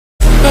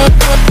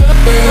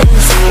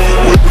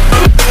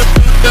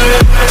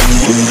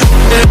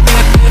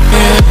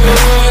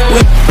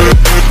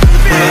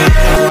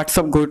What's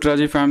up, good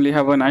Raji family?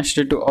 Have a nice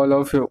day to all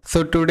of you.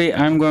 So today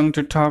I'm going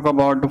to talk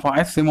about why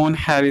Symonne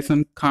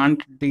Harrison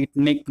can't date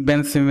Nick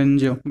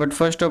Bencivengo. But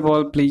first of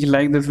all, please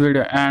like this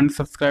video and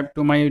subscribe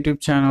to my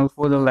YouTube channel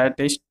for the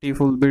latest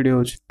full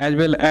videos, as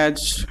well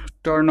as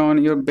turn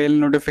on your bell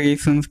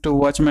notifications to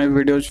watch my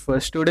videos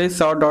first. Today's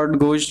shout out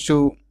goes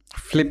to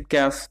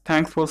Flipcast.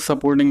 Thanks for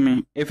supporting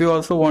me. If you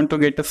also want to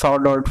get a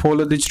shout out,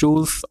 follow these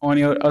rules on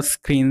your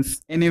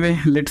screens. Anyway,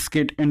 let's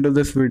get into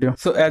this video.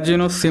 So as you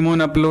know,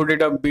 Symonne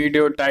uploaded a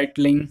video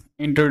titling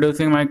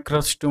introducing my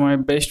crush to my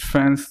best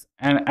friends,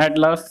 and at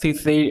last she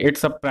said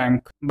it's a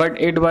prank. But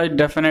it was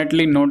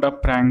definitely not a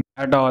prank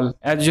at all,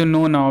 as you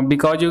know now,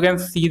 because you can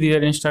see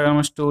their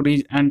Instagram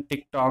stories and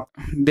TikTok.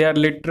 They are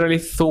literally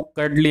so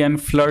cuddly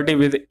and flirty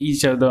with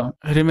each other.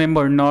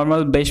 Remember,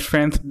 normal best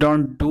friends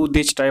don't do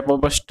this type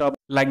of stuff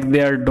like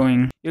they are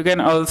doing. You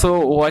can also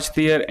watch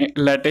their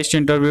latest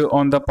interview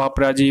on the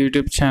Paparazzi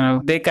YouTube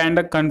channel. They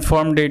kinda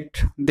confirmed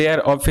it. They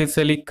are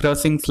officially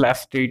crushing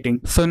 /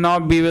 dating. So now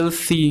we will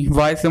see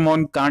why Symonne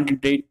can't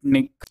date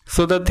Nick.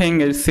 So the thing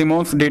is,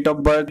 Symonne's date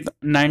of birth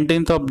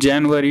 19th of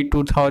January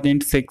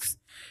 2006.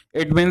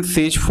 It means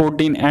she's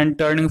 14 and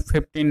turning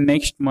 15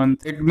 next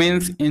month. It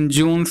means in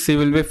June she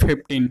will be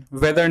 15.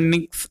 Whether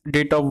Nick's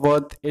date of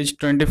birth is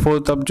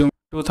 24th of June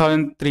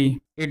 2003.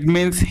 It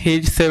means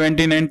he's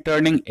 17 and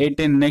turning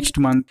 18 next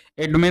month.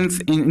 It means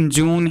in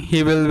June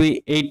he will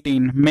be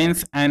 18,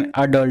 means an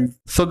adult.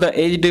 So the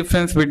age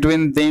difference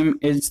between them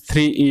is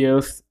 3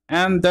 years.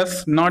 And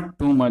that's not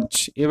too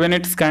much, even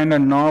it's kinda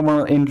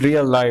normal in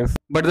real life.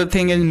 But the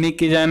thing is,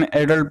 Nick is an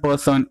adult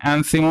person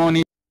and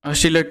Symonne is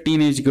still a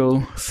teenage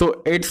girl.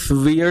 So it's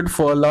weird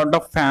for a lot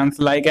of fans,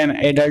 like an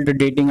adult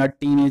dating a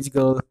teenage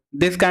girl.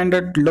 This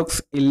kinda looks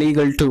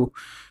illegal too.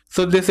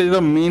 So this is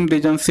the main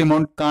reason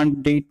Symonne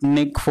can't date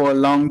Nick for a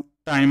long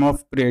time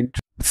of period.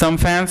 Some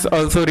fans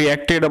also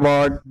reacted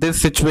about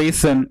this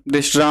situation,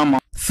 this drama.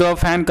 So a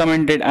fan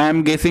commented, I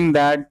am guessing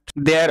that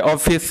they are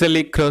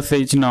officially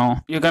cross-age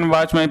now. You can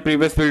watch my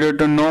previous video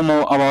to know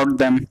more about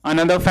them.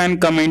 Another fan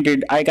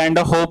commented, I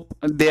kinda hope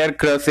they are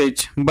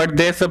cross-age, but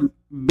there's a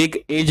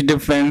big age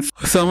difference.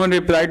 Someone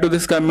replied to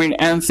this comment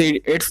and said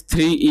it's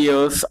 3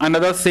 years.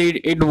 Another said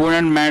it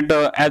wouldn't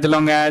matter as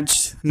long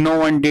as no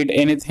one did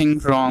anything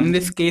wrong. In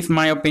this case,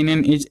 my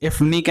opinion is, if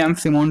Nick and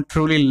Symonne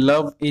truly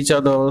love each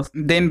other,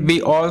 then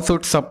we all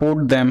should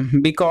support them,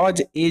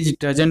 because age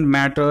doesn't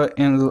matter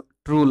in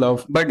true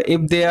love. But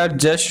if they are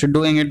just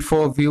doing it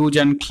for views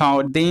and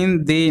clout,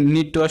 then they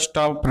need to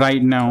stop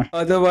right now.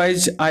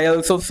 Otherwise, I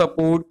also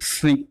support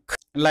Nick,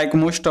 like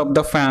most of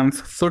the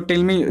fans. So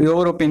tell me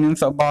your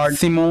opinions about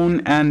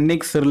Symonne and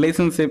Nick's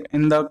relationship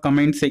in the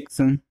comment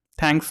section.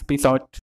 Thanks, peace out.